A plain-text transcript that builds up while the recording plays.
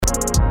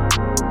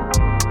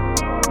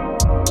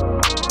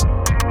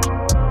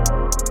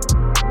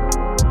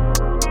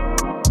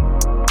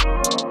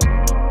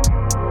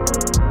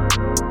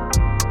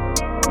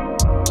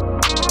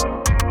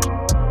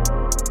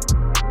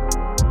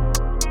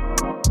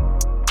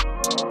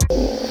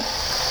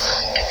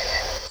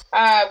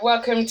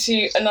Welcome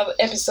to another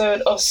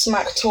episode of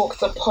Smack Talk,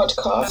 the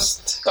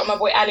podcast. Got my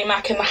boy Ali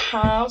Mac in the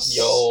house.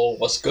 Yo,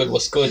 what's good?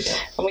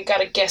 And we got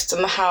a guest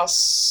in the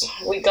house.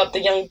 We got the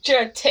young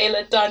Jared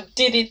Taylor done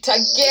did it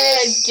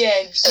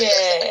again.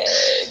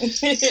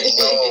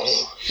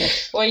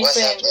 What are you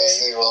saying,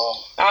 bro?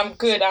 I'm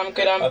good. I'm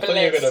blessed. I thought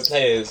you were going to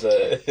play his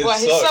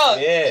song.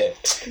 Yeah.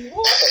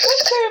 What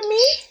play with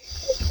me?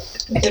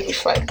 Did me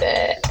right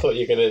there. I thought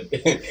you were going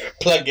to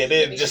plug it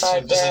in, just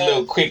a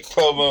little quick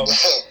promo.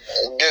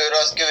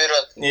 Give it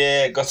up.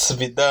 Yeah, got to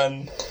be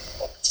done.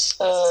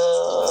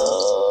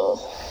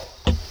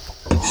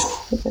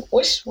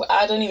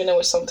 I don't even know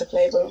which song to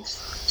play, bro.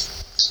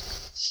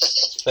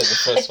 Like the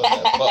first one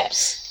that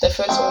pops. The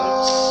first one.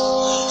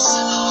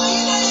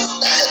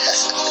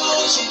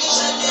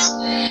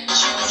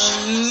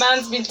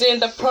 Man's been doing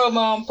the promo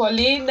on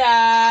Paulina.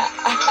 Yeah,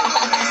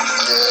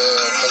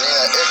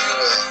 Paulina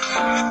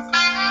everywhere.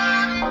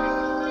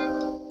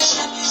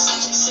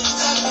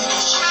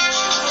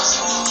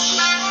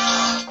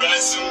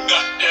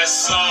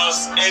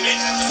 Sauce in it. Send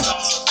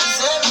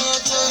me a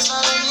text,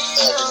 not an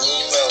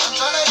email. I'm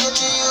trying to get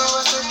to you,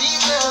 what's the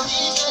detail?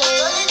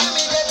 Don't need to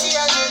be dirty,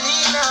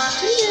 Angelina.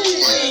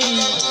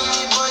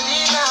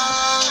 Paulina.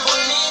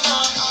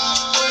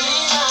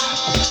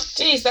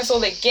 Jeez, that's all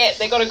they get.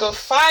 They gotta go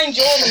find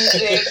your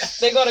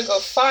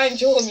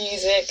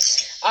music.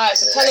 Alright,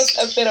 so tell us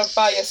a bit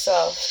about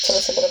yourself.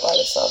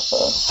 Bro.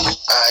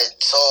 Alright,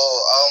 so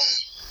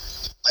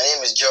my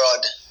name is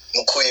Gerard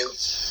Mukuyu.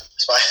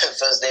 It's my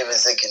first name and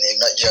second name,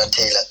 not Jared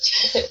Taylor.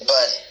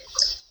 But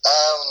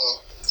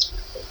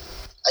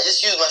I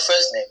just use my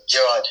first name,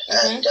 Gerard,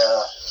 and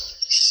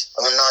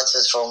I'm an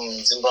artist from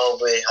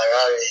Zimbabwe,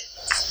 Harare.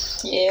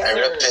 Yeah. I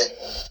rep it,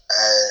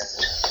 and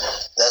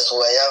that's who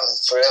I am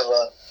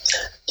forever,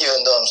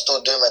 even though I'm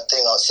still doing my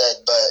thing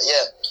outside. But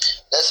yeah,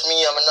 that's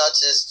me. I'm an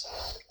artist.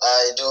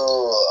 I do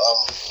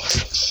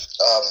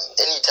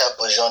any type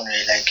of genre,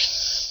 like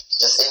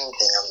just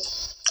anything.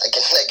 I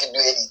can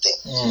do anything.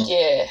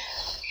 Yeah.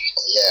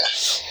 Yeah.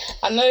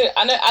 I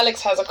know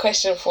Alex has a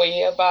question for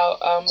you about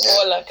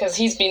Baller, because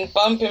he's been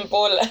bumping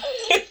Baller.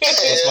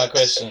 What's my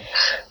question?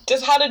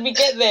 Just how did we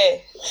get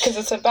there? Because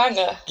it's a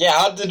banger. Yeah,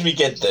 how did we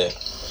get there?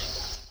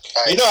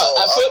 Right,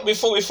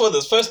 before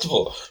this, first of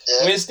all,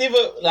 when Steve,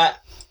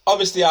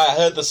 obviously I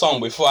heard the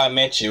song before I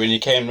met you when you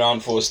came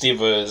round for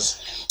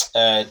Steve's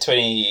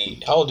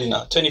 20, how old are you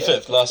now?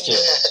 25th last year.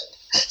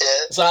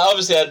 Yeah. So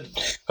obviously I'd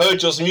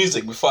heard your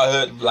music before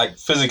I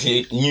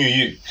physically knew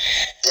you.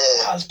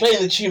 Yeah. I was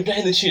playing the tune.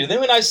 And then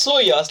when I saw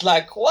you, I was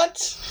like, what?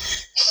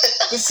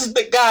 This is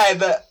the guy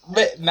that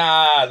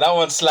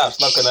one slaps,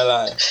 not gonna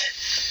lie.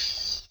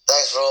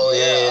 Thanks, bro.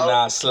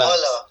 Yeah, slaps.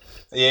 Hola.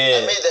 Yeah.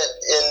 I made that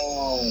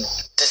in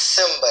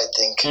December, I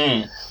think.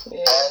 Yeah.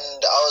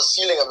 And I was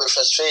feeling a bit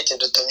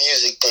frustrated with the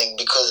music thing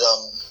because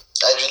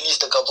I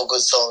released a couple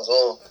good songs,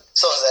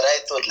 songs that I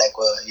thought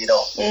were,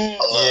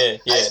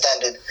 high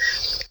standard.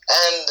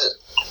 And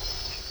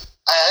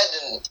I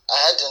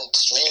hadn't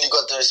really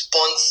got the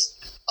response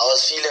I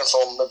was feeling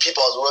from the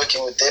people I was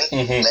working within.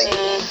 It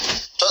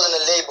wasn't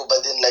a label,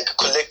 but then a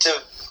collective.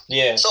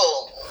 Yeah. So,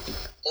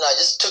 I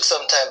just took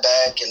some time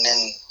back, and then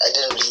I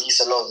didn't release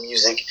a lot of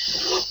music.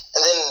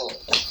 And then,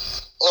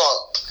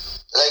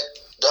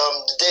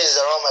 the days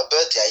around my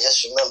birthday, I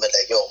just remembered,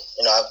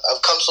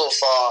 I've come so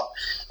far,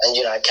 and,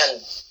 I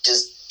can't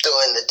just throw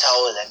in the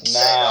towel and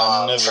say,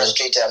 I'm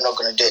frustrated, I'm not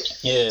going to do it.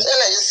 Yeah. So then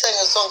I just sang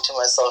a song to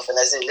myself, and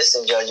I said,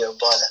 listen, George, you're a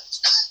baller.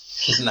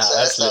 Nah,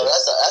 so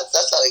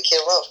that's how it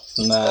came up.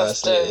 Nah,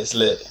 that's lit. It's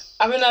lit.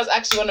 I mean, that's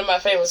actually one of my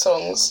favourite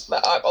songs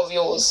of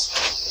yours.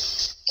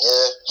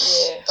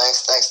 Yeah.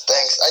 Thanks.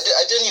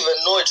 I didn't even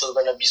know it was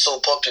going to be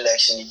so popular,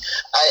 actually.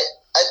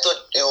 I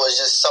thought it was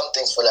just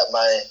something for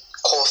my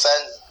core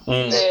fans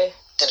that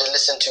didn't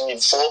listen to me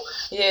before.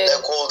 Yeah.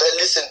 They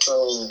listened to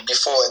me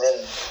before, and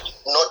then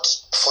not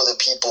for the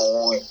people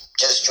who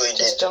just joined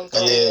in.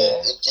 But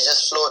it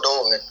just flowed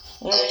over.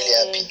 I'm really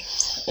happy.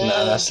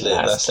 Nah, that's lit.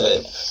 That's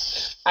lit.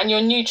 And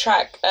your new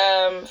track,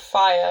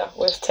 Fire,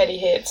 with Teddy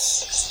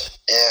Hits.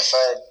 Yeah,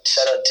 Fire.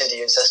 Shout out Teddy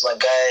Hits. That's my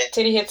guy.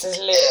 Teddy Hits is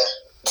lit. Yeah.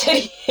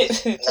 Teddy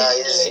Hits is lit.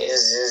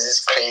 He's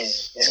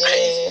crazy. He's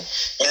crazy.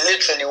 He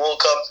literally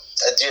woke up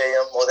at 3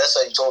 a.m. Well, that's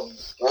what he told me.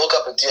 He woke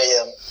up at 3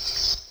 a.m.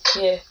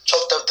 Yeah.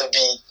 Chopped up the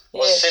beat.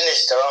 Was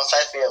finished around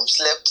 5 a.m.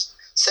 Slept.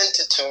 Sent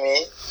it to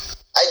me.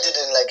 I did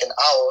it in an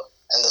hour,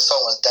 and the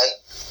song was done.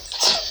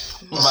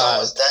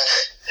 Mad.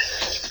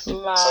 So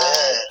yeah.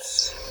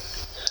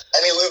 I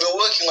mean, we've been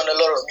working on a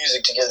lot of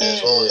music together as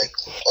well,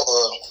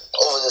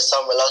 over the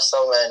summer, last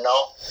summer, and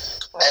now.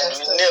 And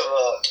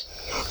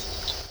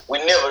we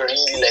never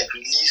really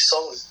release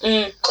songs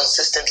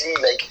consistently.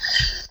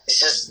 It's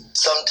just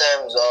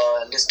sometimes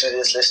let's do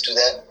this, let's do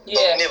that. Yeah.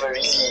 But we never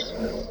really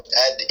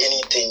had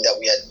anything that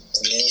we had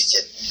released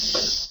yet.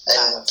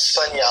 And it's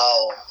funny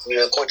how we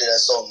recorded a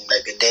song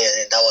a day,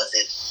 and that was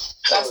it.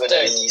 That's we're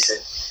gonna release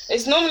it.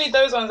 It's normally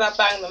those ones that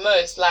bang the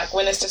most,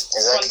 when it's just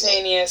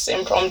spontaneous,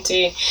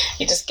 impromptu,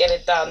 you just get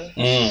it done.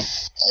 Yeah,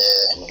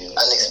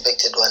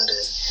 unexpected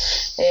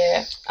wonders. Yeah,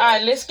 Yeah.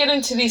 Alright, let's get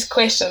into these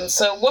questions.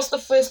 So what's the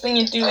first thing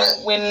you're doing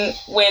when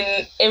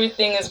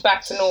everything is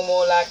back to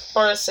normal? Like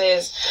Boris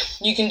says,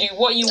 you can do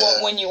what you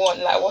want when you want.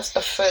 Like, what's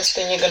the first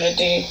thing you're gonna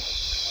do?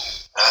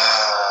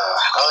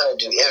 I want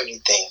to do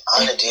everything.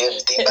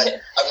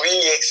 But I'm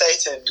really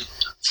excited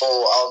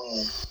for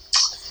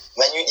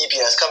my new EP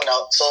that's coming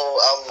out. So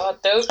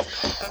dope.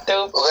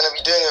 We're gonna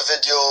be doing a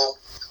video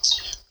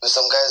with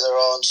some guys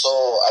around, so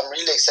I'm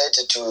really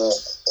excited to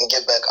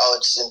get back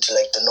out into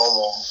like the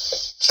normal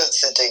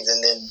settings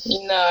and then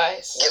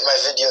get my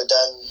video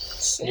done.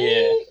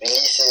 Yeah.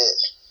 Release it,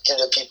 give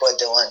the people what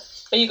they want.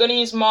 Are you gonna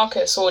use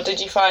Marcus or did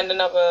you find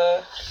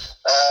another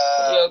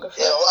videographer?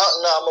 Yeah,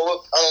 I'm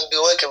gonna be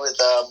working with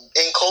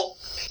Inco.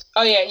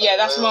 Oh yeah,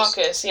 that's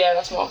Marcus. Yeah,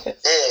 that's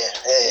Marcus.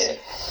 Yeah.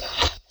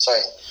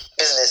 Sorry.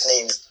 Business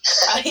names.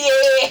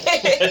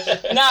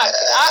 Yeah. No,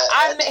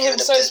 I met him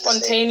so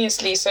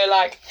spontaneously. So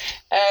like,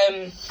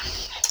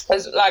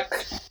 as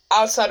like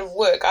outside of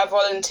work, I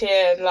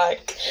volunteer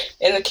like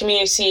in the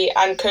community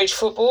and coach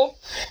football.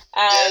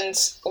 And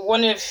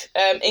one of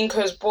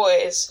Inco's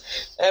boys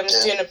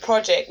was doing a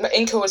project.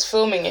 Inco was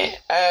filming it,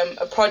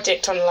 a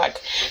project on like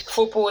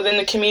football within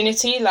the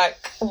community, like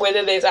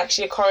whether there's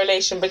actually a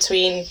correlation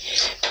between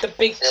the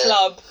big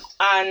club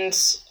and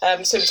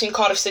so between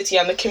Cardiff City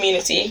and the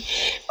community.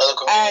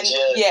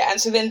 And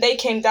so then they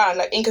came down,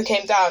 like Inco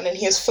came down and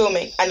he was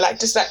filming, and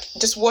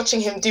just watching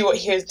him do what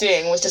he was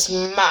doing was just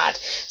mad.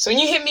 So when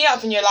you hit me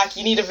up and you're like,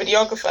 you need a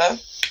videographer,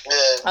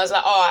 I was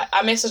like,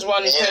 I messaged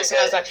one person.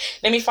 I was like,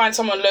 let me find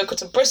someone local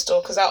to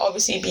Bristol because that'll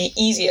obviously be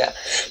easier.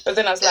 But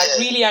then I was like,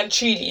 really and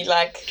truly,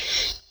 like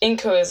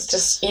Inco is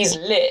just, he's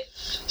lit.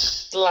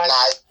 Like,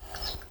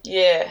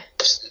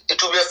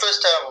 it will be the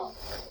first time,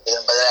 but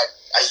like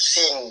I've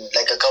seen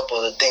like a couple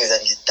of the things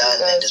that he's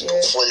done and his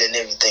portfolio and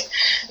everything,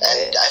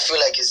 and I feel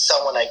like he's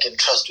someone I can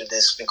trust with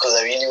this because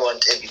I really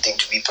want everything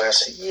to be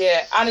perfect.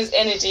 Yeah, and his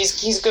energy,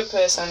 he's a good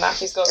person. Like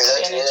he's got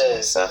good energy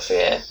and stuff.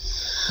 Yeah,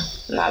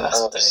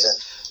 that's 100%.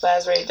 Dope.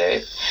 That's very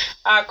dope.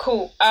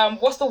 Cool.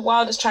 What's the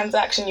wildest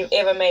transaction you've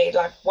ever made?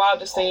 Like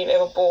wildest thing you've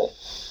ever bought?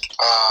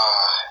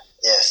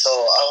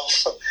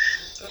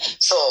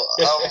 So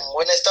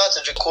when I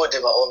started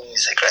recording my own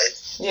music, right?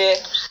 Yeah.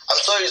 I'm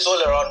sorry, it's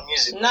all around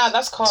music. Nah,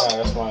 that's calm. Nah,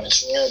 that's fine.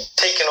 It's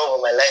taking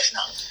over my life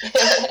now.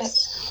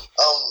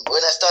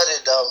 When I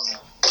started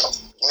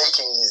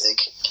making music,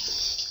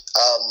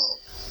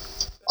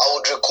 I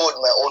would record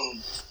my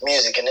own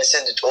music and then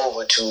send it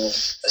over to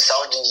a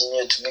sound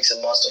engineer to mix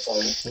and master for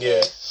me.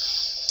 Yeah.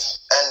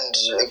 And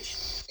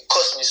it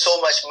cost me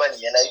so much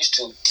money, and I used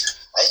to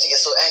get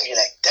so angry,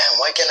 like, damn,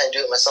 why can't I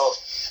do it myself?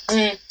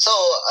 So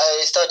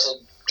I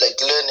started like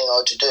learning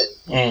how to do it,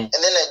 and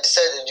then I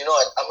decided, you know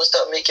what, I'm gonna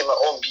start making my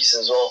own beats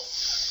as well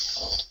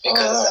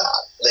because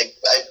like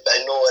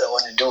I know what I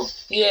want to do.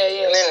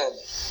 Yeah. And then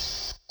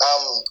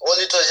well,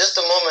 it was just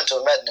a moment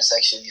of madness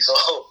actually. So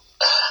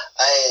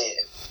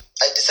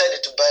I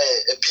decided to buy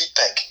a beat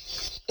pack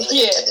on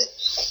the internet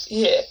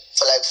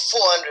for like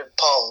 £400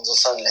 or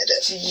something like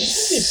that.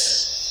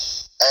 Jeez.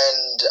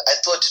 And I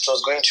thought it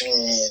was going to be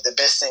the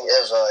best thing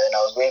ever, and I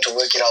was going to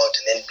work it out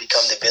and then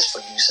become the best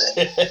producer.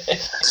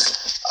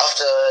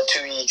 After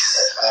 2 weeks,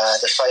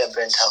 the fire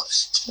burnt out.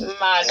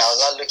 Mad. And I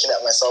was not looking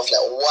at myself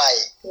like, why?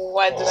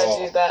 Why did I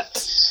do that?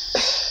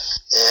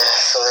 Yeah,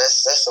 so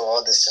that's the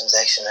wildest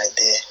transaction right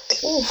there.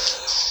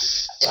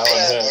 It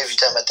pains me every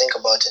time I think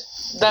about it.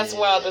 That's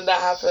wild when that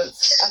happens.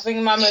 I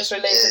think my most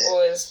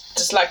relatable is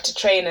just like to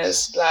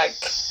trainers. Like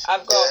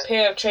I've got a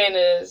pair of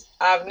trainers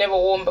I've never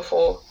worn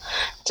before,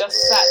 just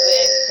sat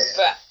there,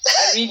 but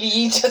I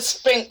really just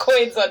spent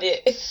coins on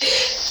it.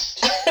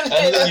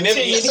 you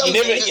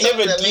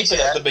never deepen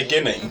at the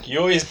beginning. You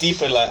always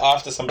deepen like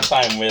after some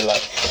time where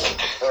like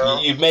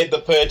you've made the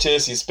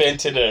purchase, you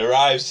spent it, it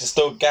arrives, you're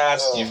still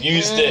gassed, you've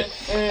used it,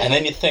 and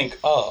then you think,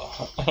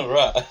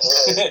 right,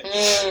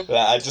 like,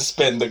 I just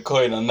spent the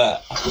coin on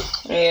that.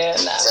 Yeah,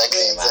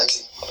 very mad.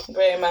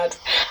 Very mad.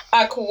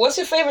 Cool. What's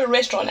your favorite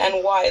restaurant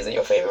and why is it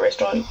your favorite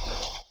restaurant?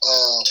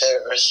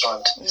 Favorite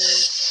restaurant.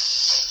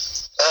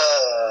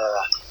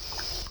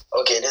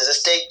 Okay, there's a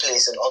steak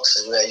place in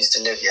Oxford where I used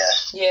to live.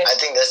 Yeah. I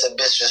think that's the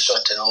best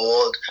restaurant in the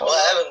world. Well,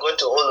 I haven't gone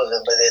to all of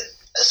them, but then,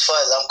 as far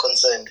as I'm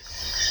concerned,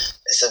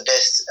 it's the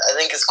best. I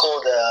think it's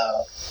called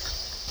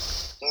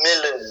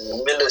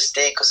Miller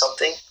Steak or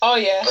something. Oh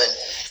yeah. But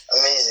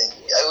amazing.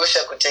 I wish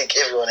I could take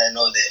everyone I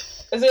know there.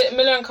 Is it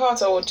Miller and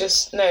Carter or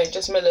just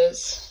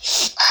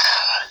Miller's?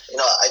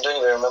 I don't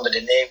even remember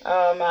the name.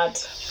 Oh, mad.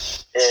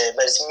 Yeah,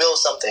 but it's Mill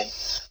something.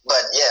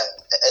 But yeah,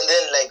 and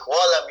then like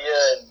while I'm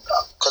here,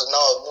 because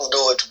now I've moved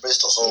over to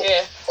Bristol, so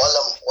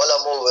while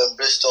I'm over in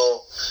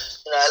Bristol,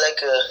 I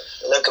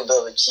like a bit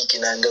of a cheeky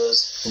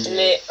Nando's.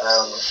 Lit.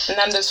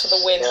 Nando's for the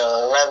win.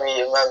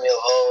 Remind me of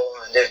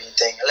home and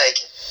everything.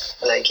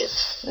 I like it.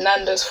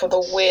 Nando's for the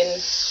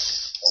win.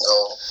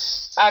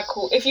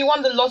 Cool. If you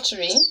won the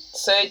lottery,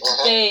 so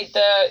today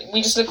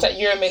we just looked at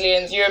Euro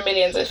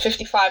Millions at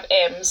 55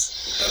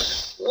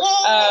 M's.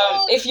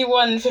 If you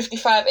won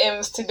 55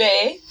 M's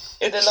today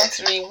in the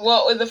lottery,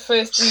 what were the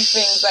first 3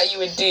 things that you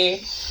would do?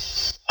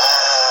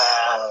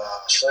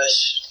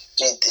 first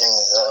three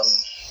things.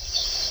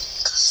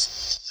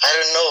 I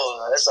don't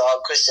know. That's a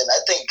hard question. I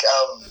think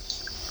I'll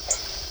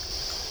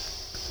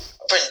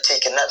probably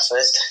take a nap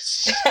first.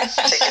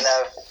 Take a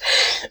nap.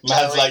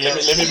 Man's like, let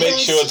me make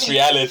sure it's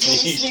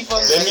reality.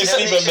 Let me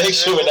sleep and make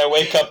sure when I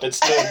wake up it's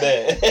still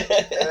there.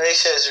 Make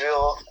sure it's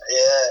real.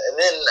 Yeah, and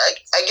then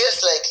I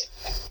guess like,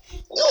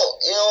 you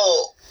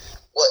know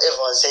what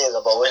everyone says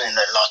about winning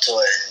the lotto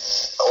and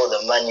all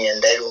the money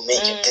and that will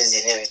make you dizzy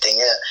and everything.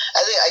 Yeah,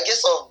 I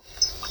guess I'll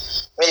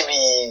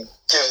maybe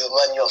give the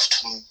money off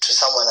to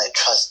someone I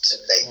trust to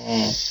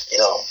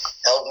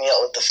help me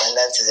out with the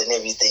finances and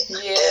everything.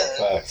 Yeah.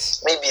 Then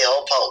maybe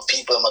help out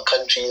people in my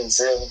country and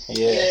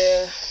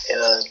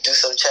do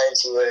some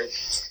charity work,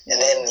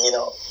 and then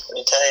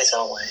retire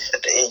somewhere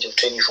at the age of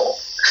 24.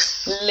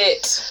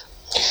 Lit.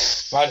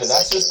 Imagine,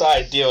 that's just the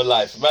ideal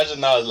life. Imagine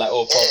now it's like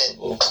all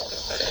possible.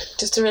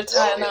 Just to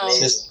retire now.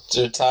 Just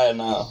to retire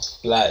now.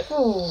 Like,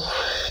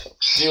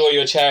 do all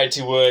your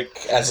charity work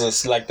that's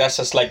just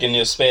like in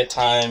your spare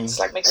time. It's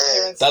like making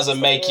parents. Doesn't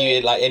make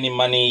you like any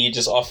money, you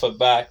just offer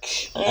back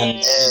and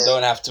you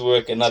don't have to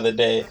work another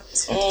day.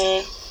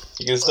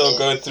 You can still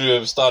go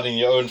through starting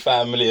your own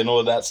family and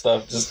all that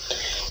stuff. Just,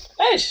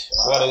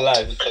 what a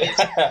life. If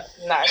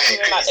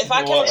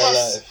I came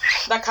across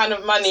that kind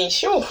of money,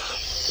 sure.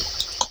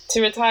 To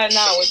retire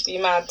now would be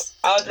mad.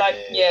 I would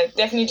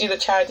definitely do the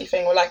charity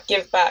thing or like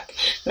give back,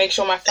 make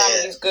sure my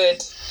family's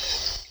good,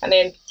 and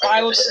then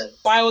buy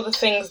all the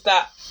things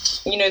that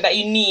that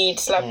you need.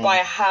 So like buy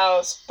a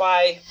house,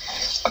 buy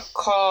a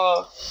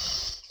car.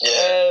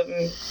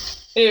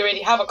 You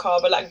already have a car,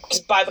 but like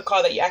just buy the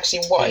car that you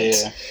actually want.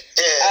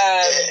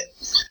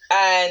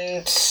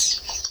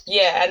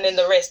 And then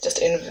the rest just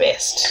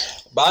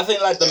invest. But I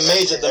think like the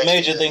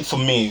major thing for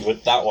me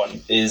with that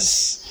one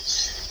is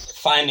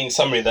finding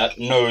somebody that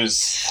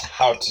knows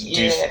how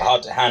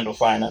to handle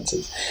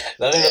finances.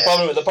 I think the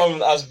problem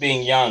with us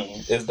being young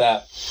is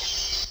that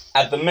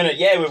at the minute,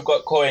 we've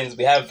got coins,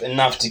 we have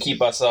enough to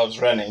keep ourselves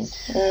running,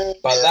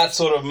 but that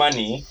sort of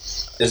money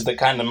is the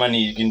kind of money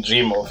you can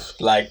dream of.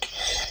 Like,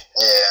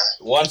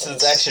 once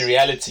it's actually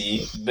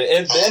reality,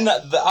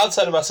 the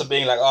outside of us are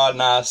being like,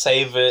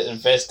 save it,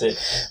 invest it.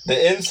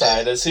 The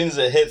inside, as soon as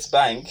it hits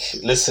bank,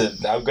 listen,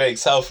 I'm going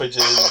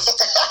Selfridges,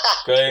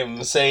 going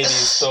Mercedes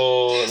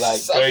store,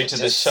 like going to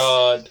the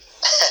Shard.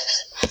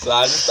 So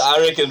I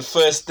reckon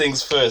first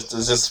things first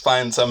is just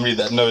find somebody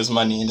that knows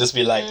money and just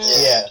be like,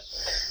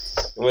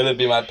 whether it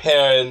be my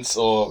parents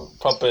or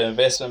proper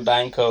investment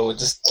banker, or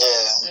just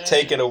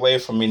take it away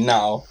from me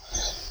now.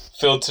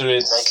 Filter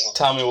it,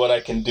 tell me what I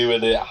can do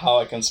with it, how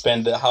I can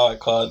spend it, how I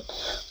can't,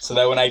 so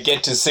that when I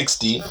get to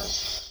 60,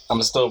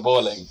 I'm still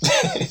balling.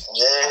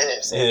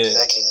 Exactly.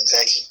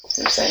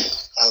 100%.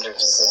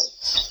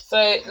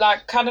 So,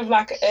 like, kind of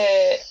like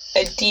a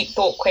deep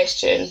thought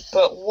question,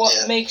 but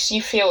what makes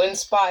you feel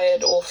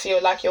inspired or feel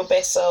like your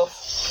best self?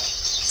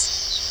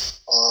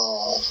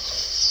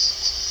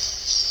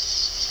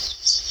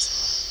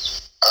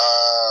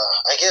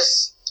 I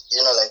guess,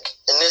 like,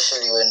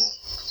 initially when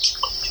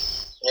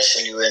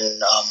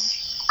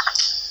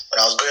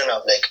I was growing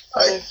up, like,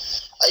 I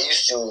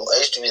used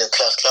to be the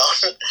class clown.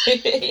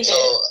 So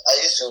I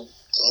used to,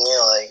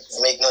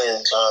 make noise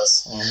in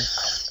class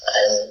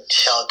and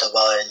shout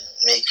about and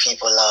make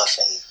people laugh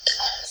and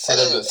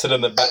sit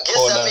in the back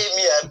corner. I guess that made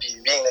me happy,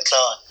 being the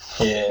clown.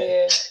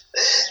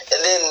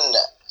 And then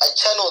I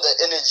channeled that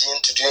energy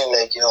into doing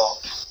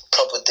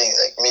proper things,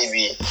 like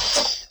maybe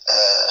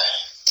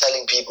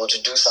telling people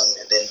to do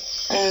something,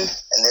 and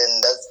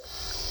then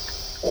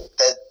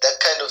that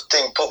kind of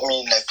thing put me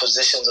in like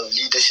positions of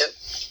leadership.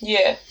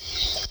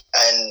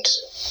 And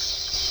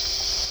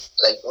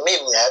like made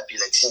me happy,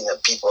 like seeing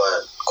that people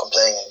are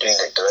complying and doing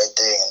like the right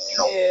thing,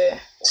 and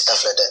and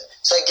stuff like that.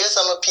 So I guess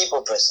I'm a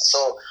people person.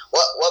 So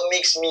what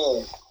makes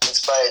me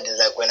inspired is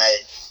like when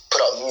I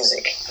put out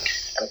music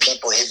and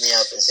people hit me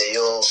up and say,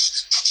 yo,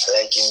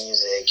 I like your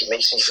music, it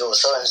makes me feel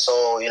so and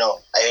so,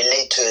 I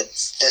relate to it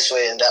this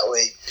way and that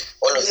way.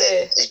 All of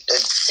that,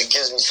 it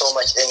gives me so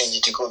much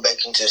energy to go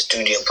back into the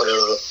studio and put it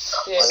all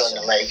on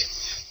the mic.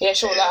 Yeah,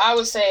 sure. Like I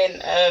was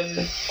saying,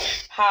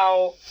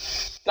 how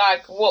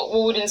like what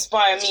would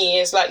inspire me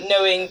is like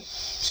knowing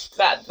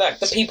that like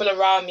the people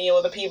around me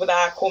or the people that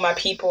I call my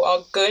people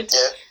are good.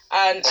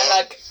 And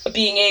like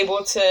being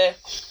able to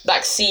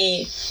like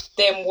see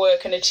them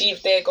work and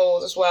achieve their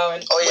goals as well,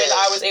 and whether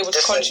I was able to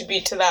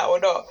contribute to that or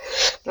not,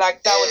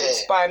 like that would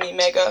inspire me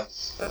mega.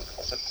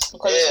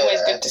 Because it's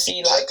always good to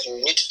see like you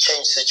need to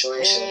change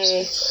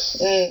situations.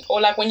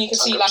 Or like when you can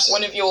see like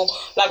one of your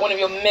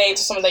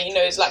mates or someone that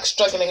is like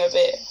struggling a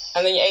bit,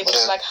 and then you're able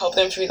to like help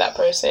them through that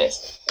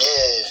process.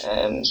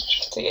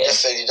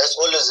 Definitely, that's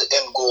always the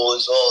end goal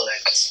as well.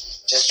 Like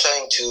just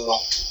trying to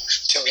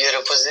be at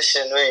a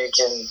position where you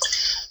can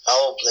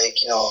help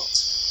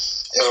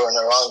everyone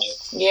around you.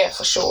 Yeah,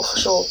 for sure.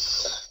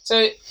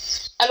 So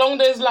along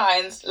those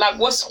lines, like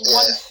what's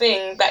one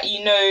thing that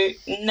you know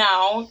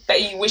now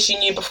that you wish you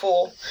knew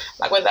before,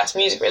 like whether that's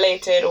music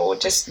related or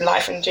just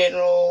life in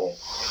general,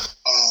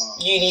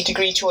 uni,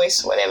 degree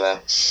choice,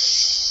 whatever?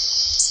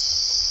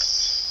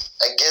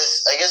 I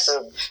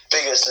the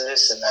biggest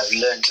lesson I've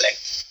learned like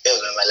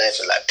ever in my life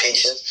is like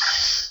patience.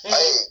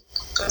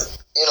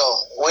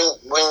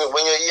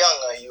 When you're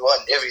younger, you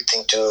want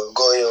everything to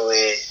go your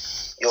way.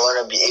 You want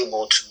to be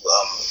able to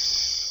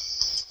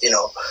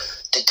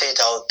dictate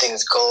how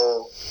things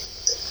go,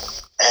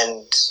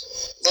 and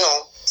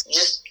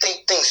just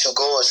think things should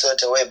go a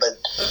certain way. But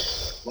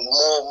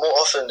more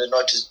often than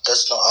not,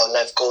 that's not how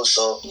life goes.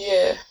 So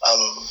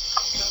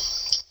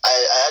I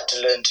had to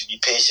learn to be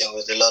patient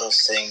with a lot of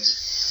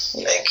things.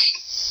 Like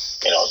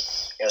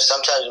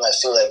sometimes you might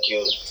feel like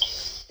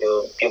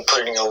you're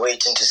putting your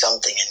weight into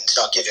something and it's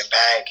not giving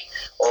back,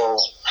 or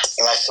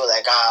you might feel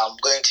like I'm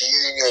going to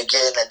uni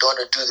again, I don't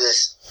want to do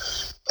this.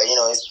 But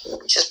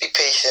just be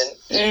patient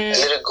and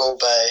let it go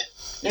by,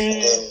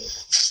 and then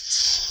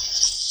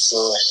so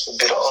a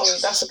bit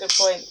off. That's a good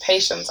point.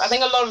 Patience. I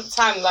think a lot of the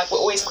time, like, we're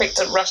always quick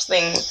to rush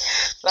things.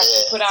 Like,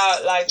 you'll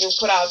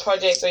put out a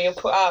project, or you'll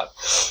put out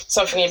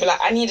something, and you'll be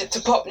like, I need it to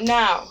pop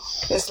now.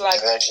 It's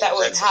like, that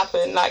won't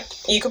happen. Like,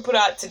 you could put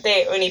out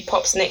today, it only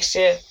pops next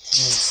year.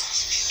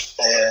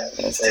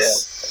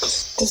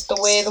 It's just the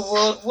way the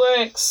world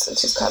works,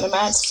 which is kind of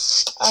mad.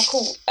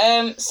 Cool.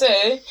 So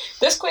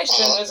this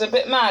question was a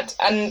bit mad,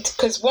 and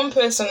because one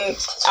person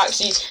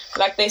actually,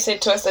 like, they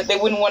said to us that they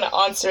wouldn't want to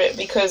answer it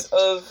because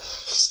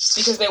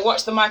they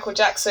watched the Michael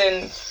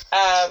Jackson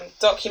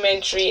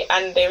documentary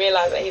and they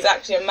realized that he's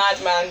actually a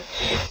madman.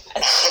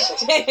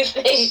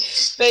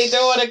 they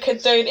don't want to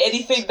condone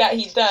anything that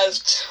he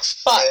does.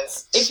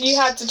 But if you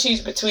had to choose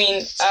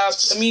between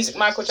the music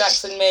Michael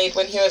Jackson made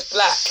when he was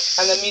black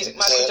and the music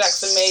Michael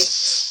Jackson made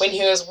when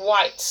he was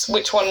white,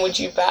 which one would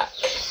you back?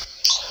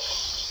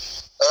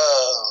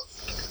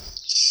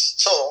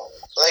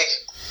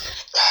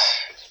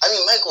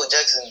 Michael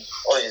Jackson,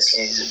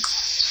 obviously,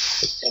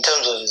 in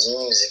terms of his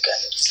music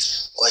and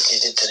what he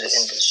did to the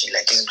industry,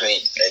 like, it's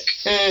great, like,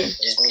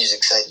 his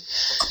music side.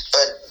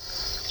 But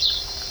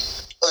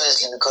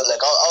obviously, because,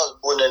 like, I was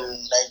born in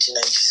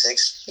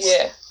 1996.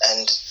 Yeah.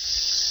 And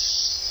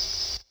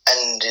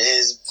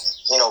his,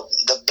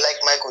 the black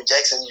Michael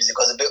Jackson music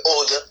was a bit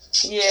older.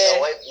 Yeah. The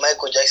white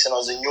Michael Jackson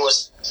was the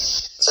newest.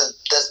 So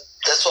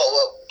that's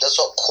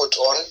what caught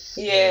on.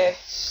 Yeah.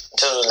 In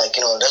terms of, like,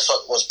 that's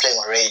what was playing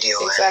on radio.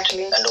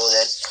 Exactly. And all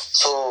that.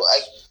 So I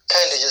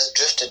kind of just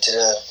drifted to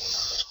the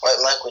white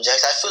Michael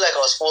Jackson. I feel like I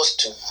was forced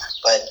to,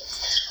 but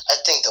I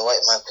think the white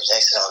Michael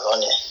Jackson was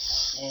on it.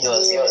 He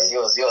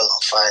was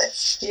on fire.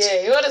 Yeah,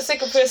 you're the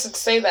second person to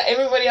say that.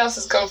 Everybody else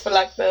has gone for the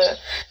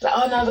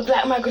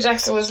black Michael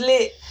Jackson was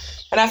lit.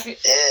 And I feel,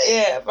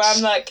 but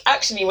I'm like,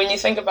 actually, when you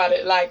think about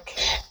it, like,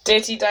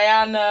 Dirty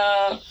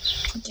Diana,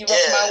 You Rock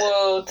My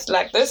World,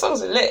 like, those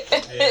songs are lit.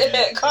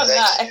 Can't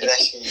lie.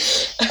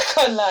 I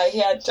can't lie, he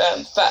had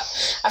jams. But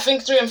I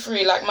think through and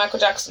through, like, Michael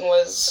Jackson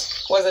was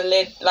a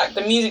lit, like,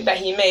 the music that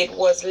he made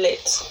was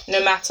lit, no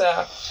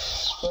matter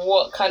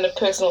what kind of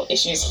personal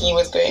issues he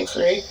was going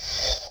through.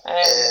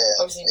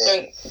 Obviously,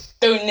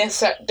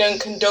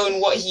 don't condone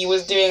what he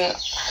was doing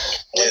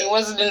when he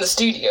wasn't in the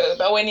studio,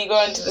 but when he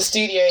got into the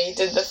studio, he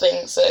did the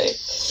thing. So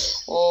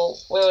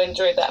we'll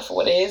enjoy that for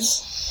what it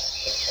is.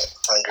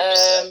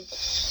 100%.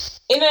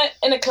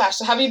 In a clash,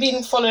 so have you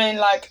been following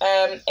like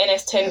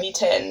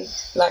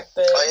NS10v10, like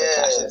the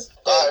clashes?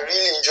 I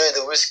really enjoyed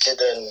the Wizkid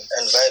and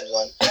Vibes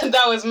one.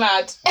 That was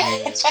mad. But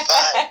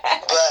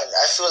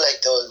I feel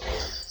like there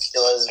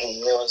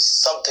was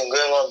something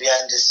going on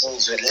behind the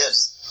scenes with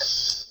Livs.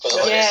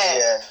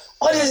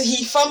 Honestly,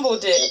 he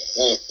fumbled it.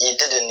 He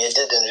didn't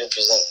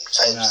represent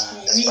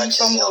Vibes. He really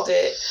fumbled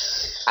it.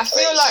 I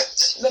feel like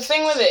the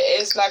thing with it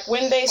is like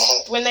when they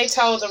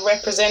tell the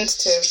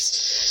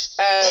representatives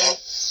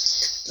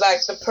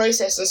like the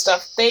process and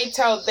stuff, they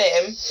tell them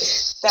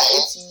that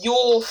it's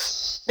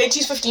they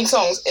choose 15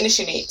 songs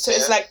initially, so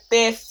it's like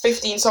their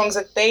 15 songs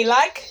that they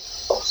like.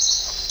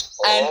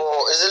 And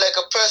is it like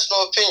a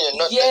personal opinion,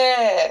 not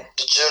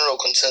the general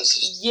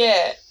consensus?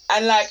 Yeah.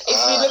 And like if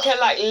you look at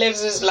like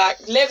Livs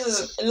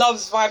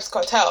loves Vybz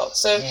Kartel.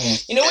 So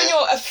when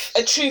you're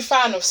a true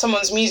fan of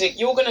someone's music,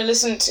 you're gonna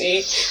listen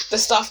to the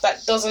stuff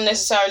that doesn't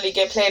necessarily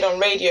get played on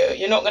radio.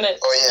 You're not gonna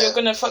you're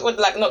gonna fuck with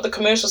like not the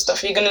commercial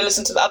stuff. You're gonna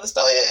listen to the other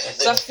stuff.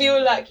 So I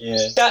feel like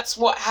that's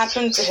what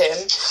happened to him,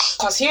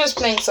 because he was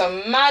playing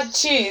some mad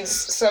tunes,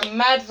 some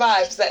mad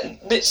vibes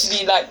that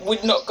literally like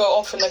would not go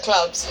off in the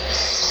clubs.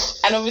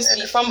 And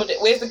obviously he fumbled it.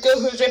 Whereas the girl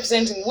who was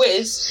representing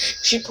Wiz,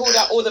 she pulled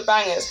out all the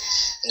bangers.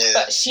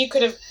 But she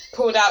could have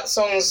pulled out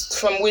songs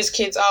from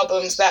Wizkid's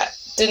albums that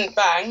didn't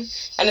bang,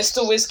 and it's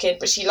still Wizkid,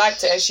 but she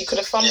liked it and she could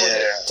have fumbled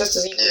it just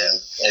as easily.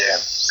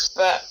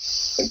 But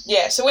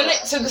so when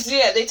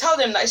they tell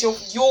them that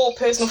it's your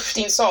personal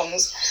 15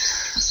 songs.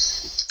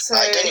 So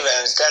I don't even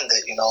understand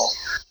that,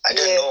 I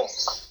don't know.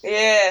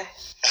 Yeah.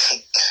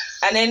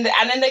 And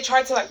then they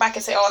tried to like back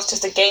and say, it's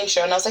just a game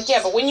show, and I was like,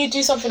 but when you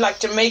do something like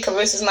Jamaica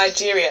versus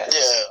Nigeria,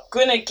 it's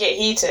gonna get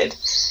heated.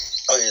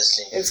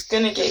 Obviously, it's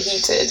gonna get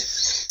heated.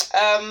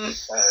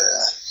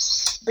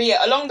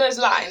 But along those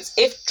lines,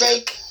 if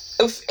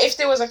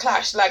there was a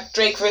clash like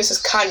Drake versus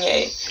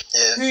Kanye,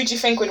 who do you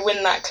think would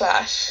win that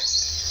clash?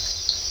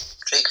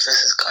 Drake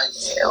versus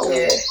Kanye.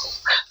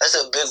 That's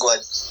big one.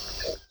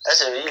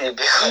 That's a really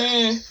big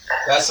one.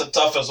 That's the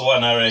toughest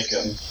one, I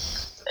reckon.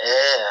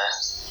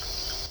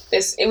 Yeah.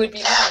 It would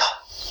be hard.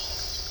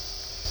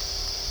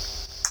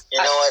 You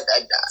know what?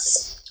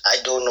 I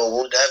don't know.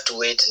 We'll have to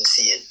wait and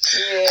see it.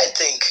 Yeah. I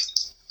think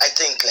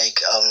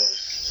like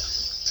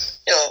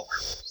you know,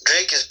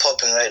 Drake is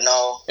popping right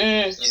now.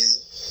 He's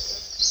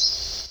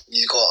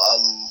got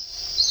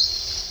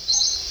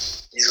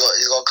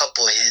a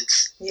couple of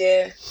hits.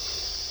 Yeah.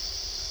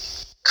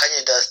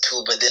 Kanye does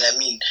too, but then I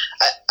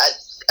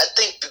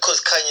think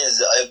because Kanye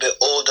is a bit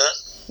older,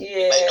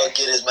 he might not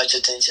get as much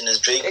attention as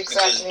Drake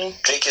because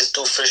Drake is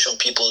still fresh on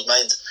people's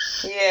minds.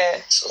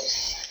 Yeah.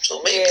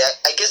 So maybe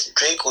I guess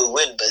Drake will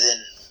win, but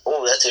then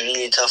that's a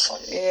really tough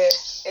one. Yeah.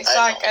 It's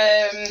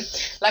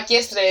like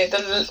yesterday,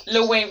 the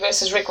Lil Wayne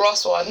versus Rick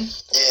Ross one.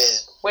 Yeah.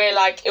 Where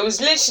like it was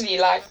literally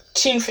like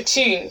tune for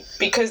tune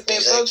because they're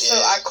both so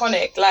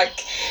iconic.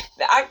 Like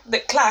the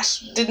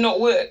clash did not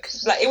work.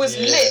 Like it was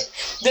lit.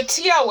 The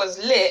TR was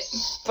lit,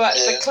 but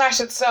the clash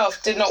itself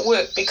did not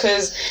work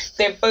because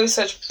they're both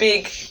such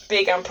big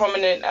and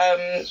prominent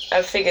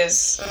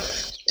figures.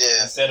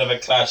 Yeah. Instead of a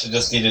clash, it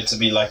just needed to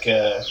be like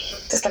a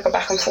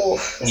back and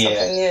forth. Or something,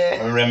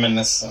 a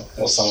reminiscence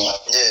or something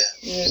like that.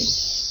 Yeah.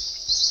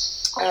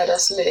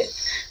 That's lit.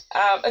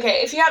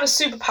 Okay, if you had a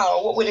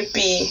superpower, what would it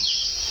be?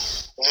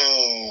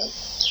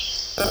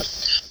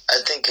 I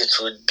think it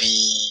would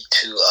be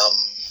to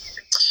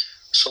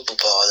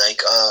superpower,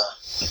 like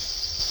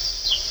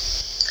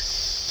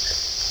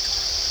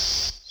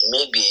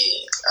maybe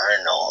I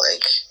don't know,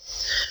 like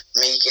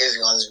make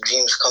everyone's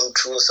dreams come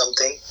true or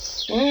something.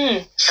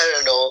 I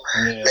don't know,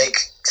 like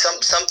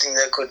something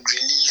that could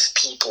release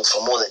people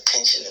from all the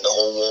tension in the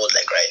whole world,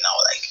 like right now.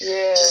 Like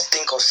just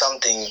think of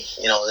something,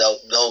 you know,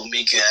 that'll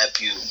make you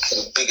happy,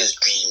 your biggest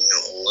dream,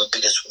 your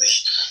biggest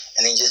wish,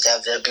 and then just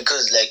have that,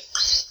 because like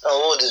the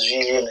world is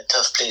really in a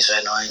tough place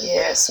right now.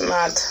 Yeah, it's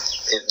mad.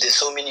 There's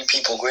so many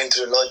people going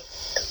through a lot.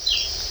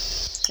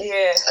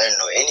 Yeah. I don't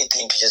know,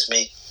 anything to just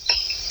make.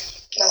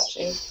 That's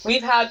true.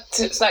 We've had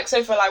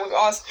so far, like we've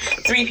asked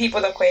 3 people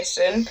the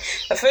question.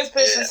 The first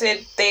person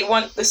said they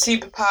want the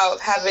superpower of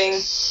having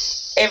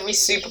every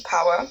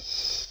superpower,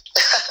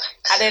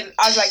 and then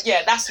I was like,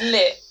 yeah, that's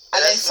lit.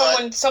 And then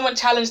someone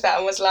challenged that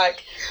and was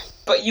like,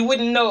 but you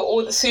wouldn't know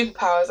all the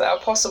superpowers that are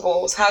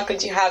possible, so how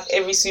could you have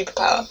every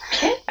superpower?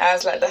 And I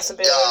was like, that's a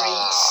bit of a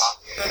reach.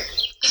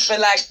 But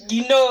like,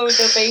 you know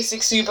the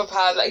basic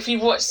superpowers. Like if you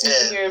watch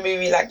superhero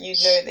movie, like you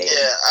know they.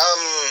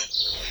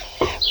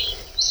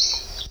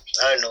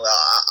 I don't know.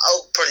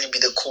 I'll probably be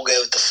the cool guy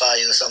with the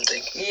fire or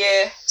something.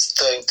 Yeah.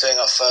 Throwing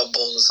out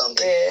fireballs or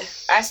something. Yeah.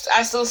 I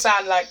still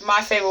sound like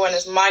my favorite one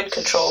is mind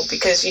control,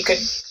 because you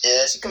could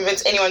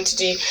convince anyone to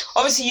do.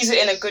 Obviously, use it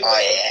in a good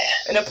way,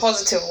 in a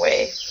positive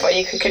way. But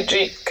you could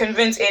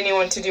convince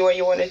anyone to do what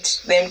you wanted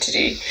them to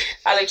do.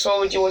 Alex, what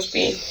would yours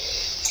be?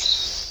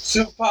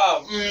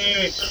 Superpower.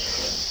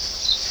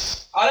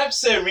 I'd have to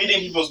say reading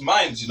people's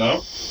minds. You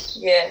know.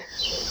 Yeah.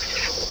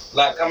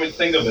 Like, I mean,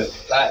 think of it.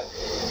 Like,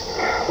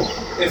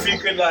 if you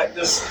could, like,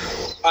 just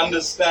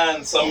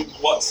understand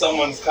what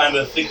someone's kind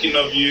of thinking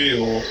of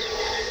you, or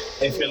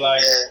if you're,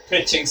 like,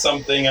 pitching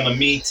something in a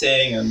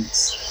meeting and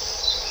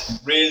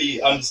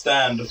really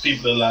understand if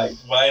people are, like,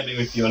 vibing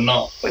with you or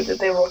not. Whether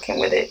they're working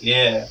with it.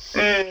 Yeah.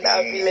 That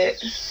would be lit.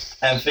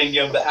 And thinking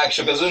of the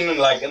actual, because in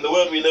the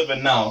world we live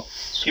in now,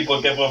 people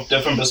give off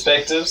different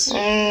perspectives. So,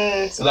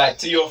 like,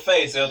 to your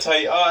face, they'll tell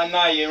you, oh,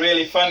 no, you're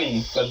really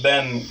funny. But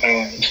then...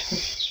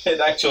 in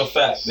actual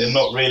fact, they're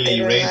not really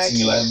rating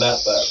you like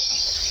that.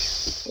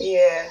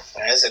 Yeah.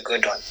 That's a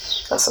good one.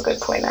 That's a good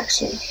point,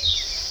 actually.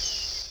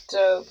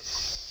 So,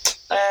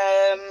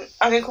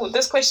 okay, cool.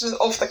 This question is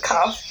off the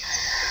cuff.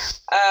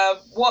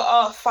 What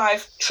are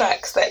 5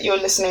 tracks that you're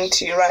listening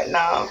to right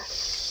now?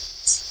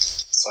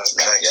 5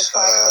 tracks. Your 5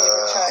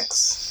 favorite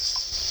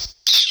tracks.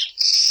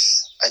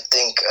 I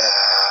think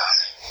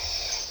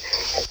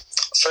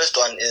first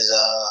one is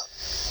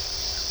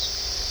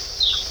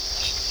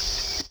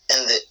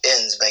In the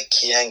Ends by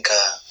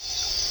Kianka.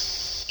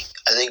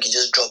 I think he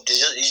just dropped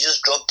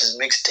his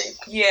mixtape.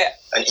 Yeah.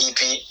 An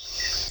EP.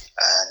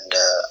 And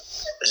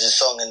there's a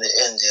song In the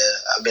Ends,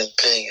 I've been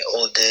playing it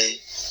all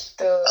day.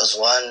 That's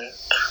one.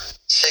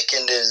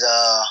 Second is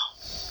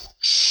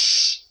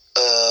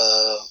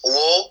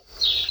Whoa.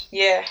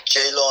 Yeah.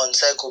 J-Lo and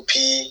Psycho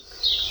P.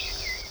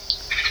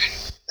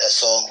 That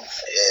song,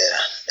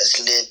 that's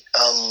lit.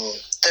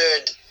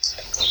 Third,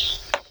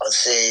 I'll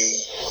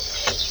say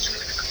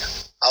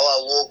How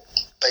I Woke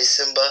by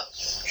Simba.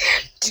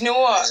 Do you know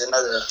what? There's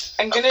another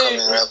I'm going to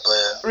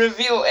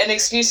reveal an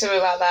exclusive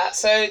about that.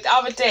 So the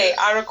other day,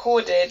 I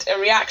recorded a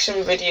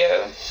reaction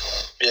video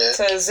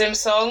to Zim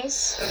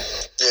songs.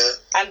 Yeah.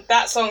 And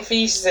that song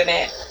features in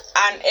it.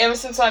 And ever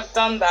since I've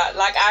done that,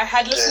 like I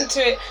had listened to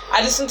it,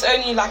 I listened to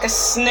only like a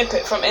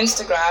snippet from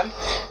Instagram.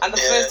 And the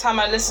first time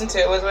I listened to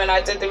it was when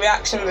I did the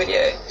reaction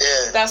video.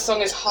 Yeah. That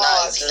song is hard.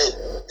 Nah,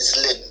 it's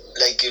lit.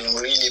 Like, it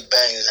really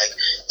bangs. Like,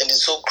 and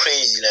it's so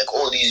crazy. Like,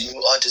 all these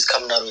new artists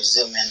coming out with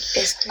Zim, and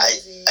it's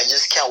crazy. I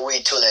just can't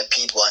wait till like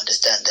people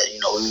understand that, you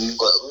know, we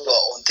got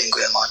our own thing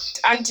going on.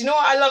 And do you know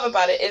what I love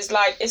about it is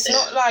like it's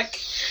not like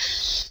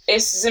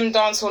it's Zim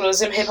dancehall or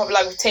Zim hip hop.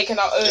 Like we've taken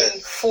our own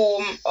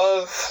form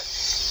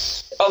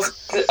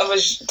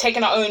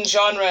taking our own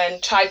genre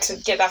and tried to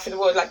get that for the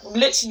world. Like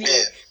literally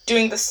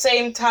doing the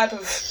same type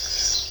of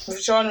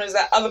genres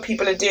that other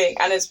people are doing,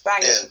 and it's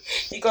banging.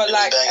 You got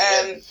like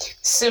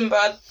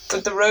Simba,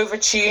 the Rover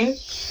tune.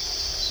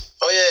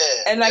 Oh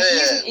yeah. And like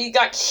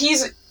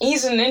he's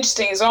an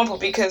interesting example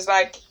because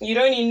like you'd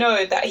only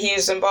know that he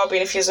is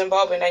Zimbabwean if you're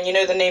Zimbabwean and you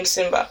know the name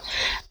Simba.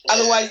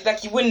 Otherwise,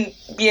 like you wouldn't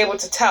be able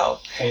to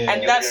tell. Yeah.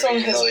 And that song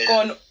has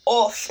gone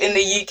off in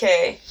the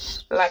UK,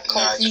 like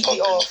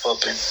completely off.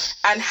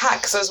 And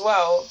Hacks as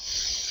well.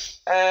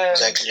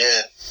 Exactly.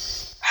 Yeah.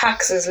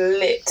 Hacks is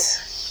lit.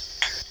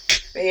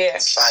 Yeah.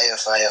 Fire.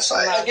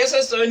 I guess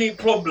that's the only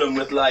problem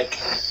with like.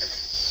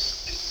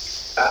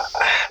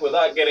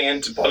 Without getting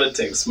into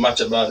politics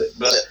much about it,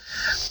 but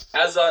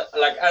as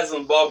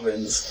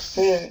Zimbabweans,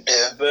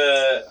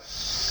 the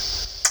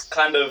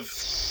kind of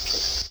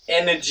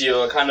energy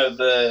or kind of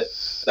the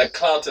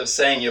clout of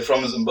saying you're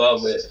from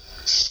Zimbabwe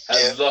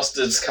has lost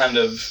its kind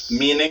of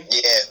meaning.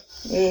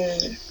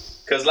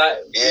 Because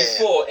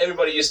before,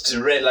 everybody used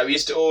to read, like we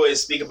used to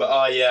always speak about,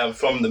 I'm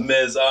from the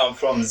Miz, I'm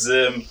from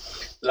Zim.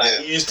 Like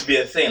it used to be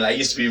a thing, like it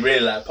used to be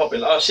really like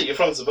popular. Oh shit, you're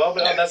from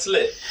Zimbabwe? Oh, that's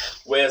lit.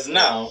 Whereas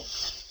now,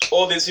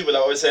 all these people that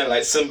are always saying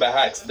like Simba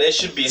Hacks, they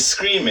should be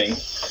screaming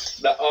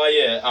that,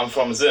 I'm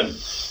from Zim.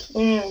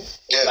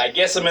 Like,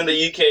 yes, I'm in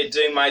the UK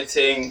doing my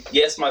thing.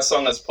 Yes, my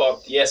song has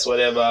popped. Yes,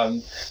 whatever.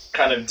 I'm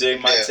kind of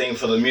doing my thing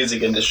for the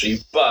music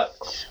industry. But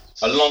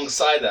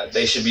alongside that,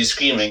 they should be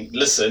screaming,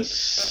 listen,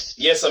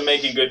 yes, I'm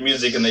making good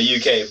music in the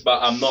UK,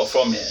 but I'm not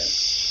from here.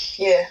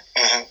 Yeah.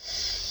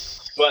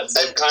 But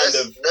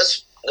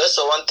that's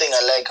the one thing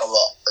I like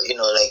about,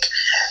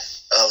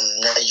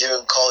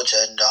 Nigerian culture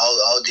and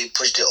how they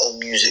push their own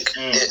music.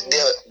 They have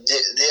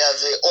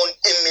their own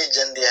image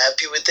and they're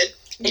happy with it.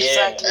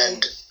 Exactly.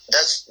 And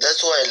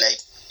that's why,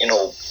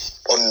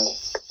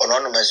 on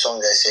one of my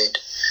songs I said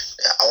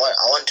I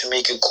want to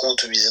make it cool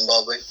to be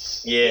Zimbabwe.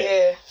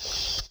 Yeah.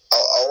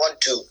 I want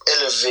to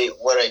elevate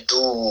what I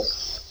do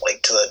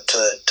to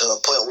a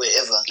point where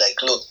everyone's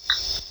like,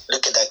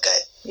 look at that guy.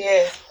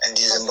 Yeah. And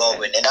he's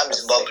Zimbabwean, and I'm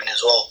Zimbabwean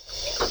as well.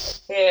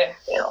 Yeah.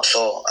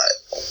 So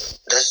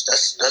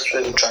that's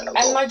really trying to go.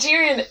 And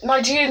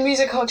Nigerian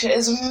music culture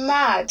is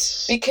mad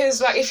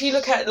because if you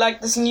look at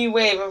this new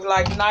wave of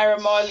Naira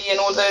Marley and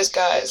all those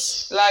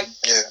guys,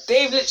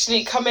 they've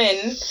literally come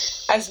in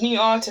as new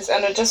artists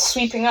and are just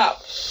sweeping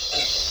up.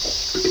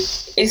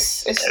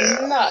 It's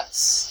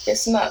nuts.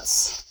 It's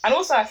nuts. And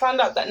also I found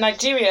out that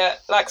Nigeria,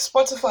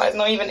 Spotify is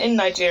not even in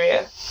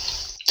Nigeria.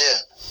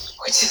 Yeah.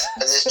 Which is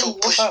and they're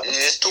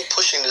still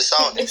pushing the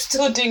sound. They're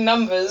still doing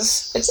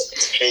numbers.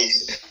 It's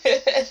crazy.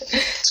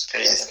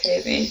 It's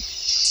crazy.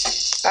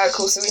 Alright,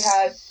 cool. So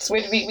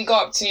where did we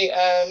got up to?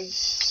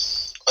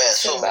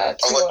 So I've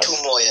got two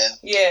more.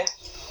 Yeah.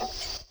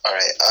 All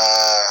right.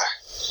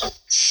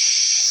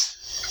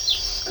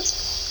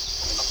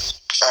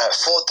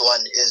 Fourth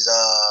one is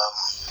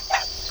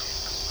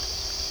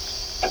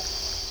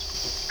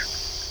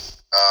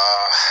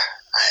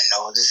I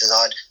know this is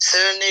hard.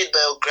 Serenade by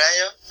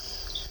Ogranya.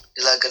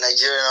 He's like a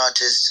Nigerian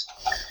artist.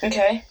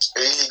 Okay.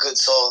 Really good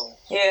song.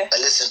 Yeah. I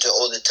listen to it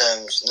all the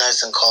time. It's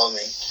nice and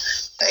calming.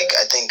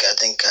 I think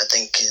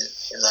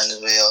he's on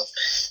his way up.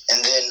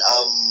 And then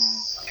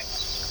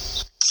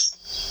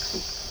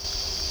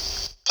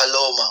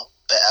Paloma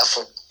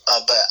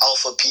by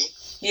Alpha P.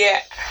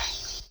 Yeah.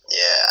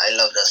 Yeah, I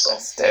love that song.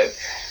 That's dope.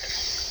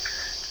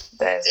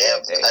 That's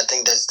dope. I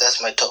think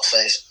that's my top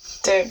 5.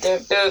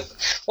 Dope.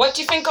 What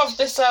do you think of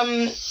this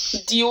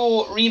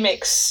Dior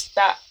remix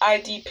that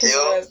ID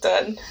Pizzle has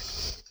done?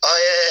 Oh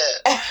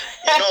yeah.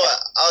 You know what?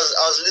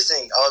 I was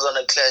listening. I was on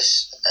a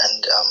Clash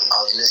and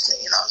I was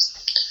listening and I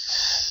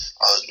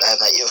had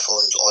my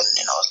earphones on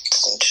and I was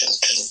listening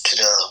to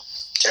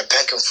the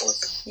back and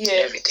forth and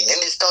everything. And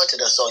it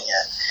started a song,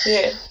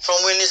 Yeah. From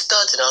when it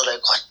started, I was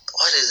like,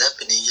 what is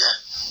happening here?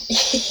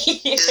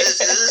 Is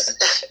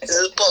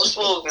this Pop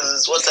Smoke? Is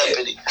this what's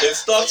happening? It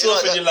starts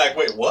off and you're like,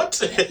 wait,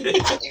 what?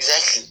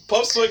 Exactly.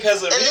 Pop Smoke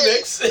has a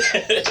remix. And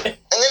then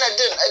I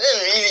didn't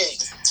really,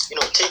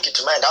 take it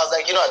to mind. I was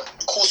like,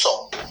 cool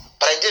song,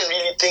 but I didn't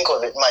really think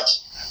of it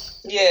much.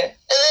 Yeah. And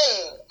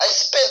then I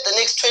spent the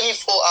next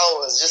 24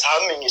 hours just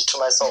humming it to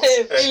myself.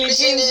 Billie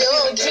Jean. The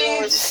whole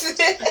time,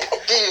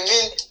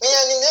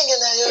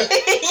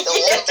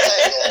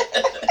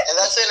 and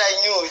that's when I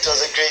knew it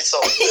was a great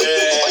song.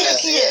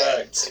 Honestly,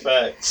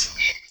 facts.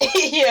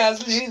 Yeah, I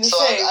was literally the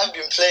same. I've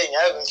been playing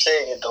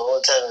it the whole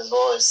time as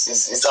well.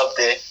 It's up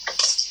there.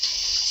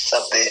 It's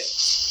up there.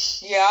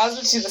 Yeah, I was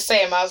literally the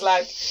same. I was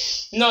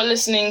not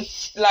listening.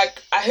 I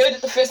heard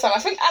it the first time. I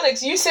think,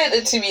 Alex, you said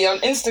it to me on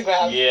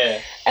Instagram.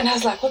 Yeah. And I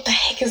was like, what the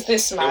heck is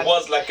this, man? It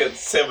was at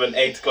 7,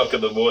 8 o'clock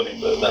in the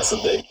morning, but that's the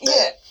thing.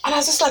 Yeah. And I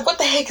was just like, what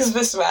the heck is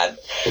this, man?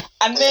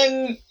 And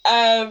then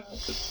I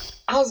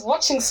I was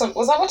watching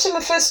was I watching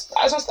the first,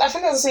 I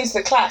think I was listening to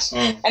The Clash,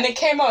 and it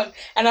came on,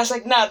 and I was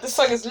like, nah, this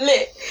song is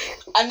lit.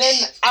 And then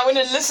I went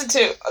and listened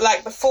to,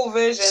 like, the full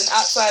version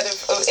outside of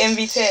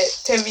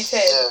 10v10,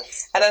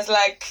 and I was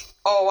like,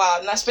 oh wow,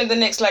 and I spent the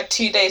next, like,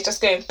 2 days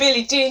just going,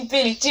 Billie Jean. Nah,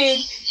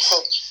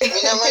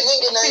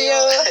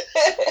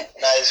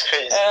 it's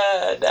crazy.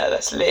 Nah,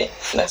 that's lit.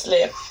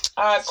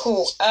 Alright,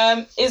 cool.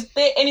 Is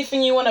there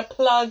anything you want to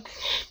plug?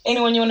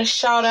 Anyone you want to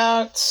shout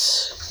out?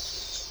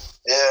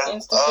 Yeah.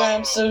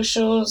 Instagram,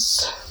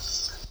 socials.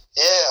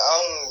 Yeah,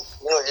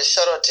 just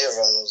shout out to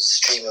everyone who's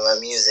streaming my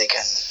music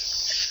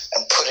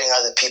and putting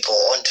other people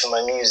onto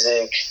my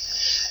music,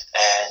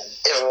 and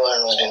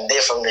everyone who's been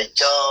there from the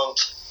jump.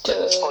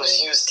 Of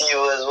course, you, Steve,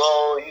 as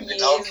well. You've been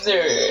helping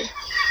me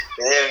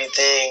with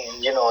everything,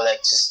 and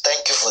just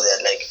thank you for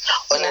that. Like,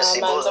 honestly,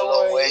 it goes a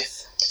long way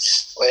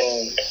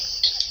when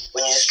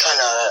you're just trying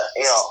to,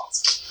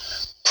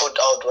 put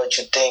out what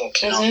you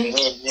think. You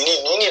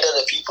need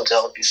other people to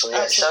help you. So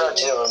yeah, shout out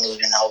to everyone who's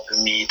been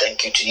helping me.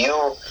 Thank you to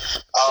you.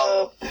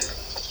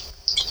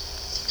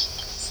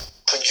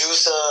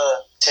 Producer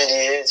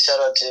Teddy, shout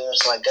out to him.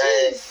 It's my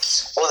guy.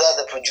 All the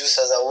other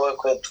producers I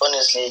work with,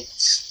 honestly,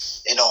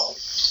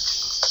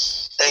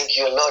 thank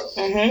you a lot.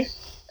 And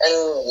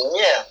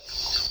yeah,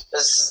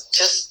 it's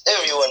just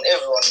everyone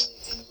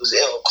who's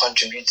ever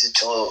contributed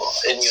to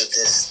any of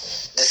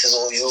this. This is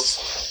all you.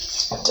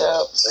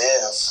 Dope. So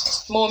yeah.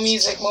 More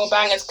music, more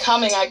bangers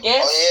coming, I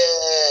guess. Oh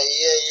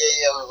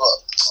yeah.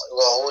 We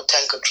got a whole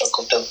tanker truck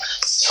of them.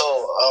 So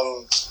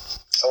I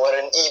got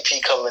an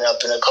EP coming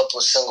up and a couple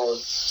of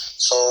singles.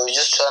 So we're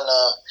just trying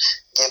to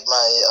get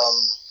my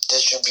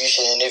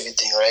distribution and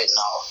everything right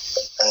now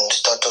and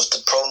start off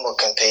the promo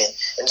campaign.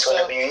 And it's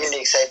gonna be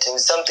really exciting.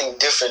 It's something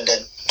different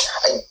that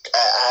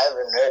I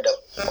haven't heard of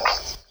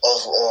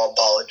or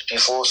about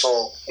before.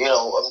 So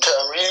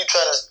I'm really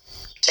trying to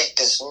take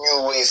this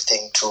new wave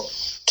thing to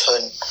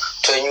turn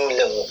to a new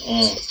level.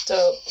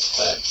 Dope.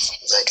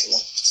 Exactly.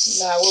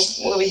 Nah,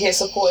 we'll be here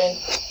supporting.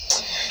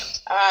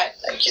 Alright.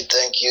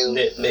 Thank you.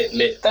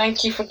 Lit.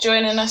 Thank you for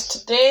joining us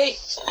today.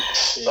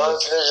 My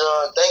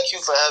pleasure. Thank you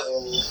for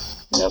having me.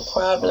 No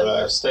problem.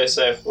 Alright, stay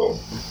safe, bro.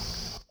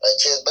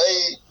 Cheers,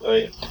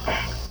 bye.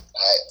 Bye.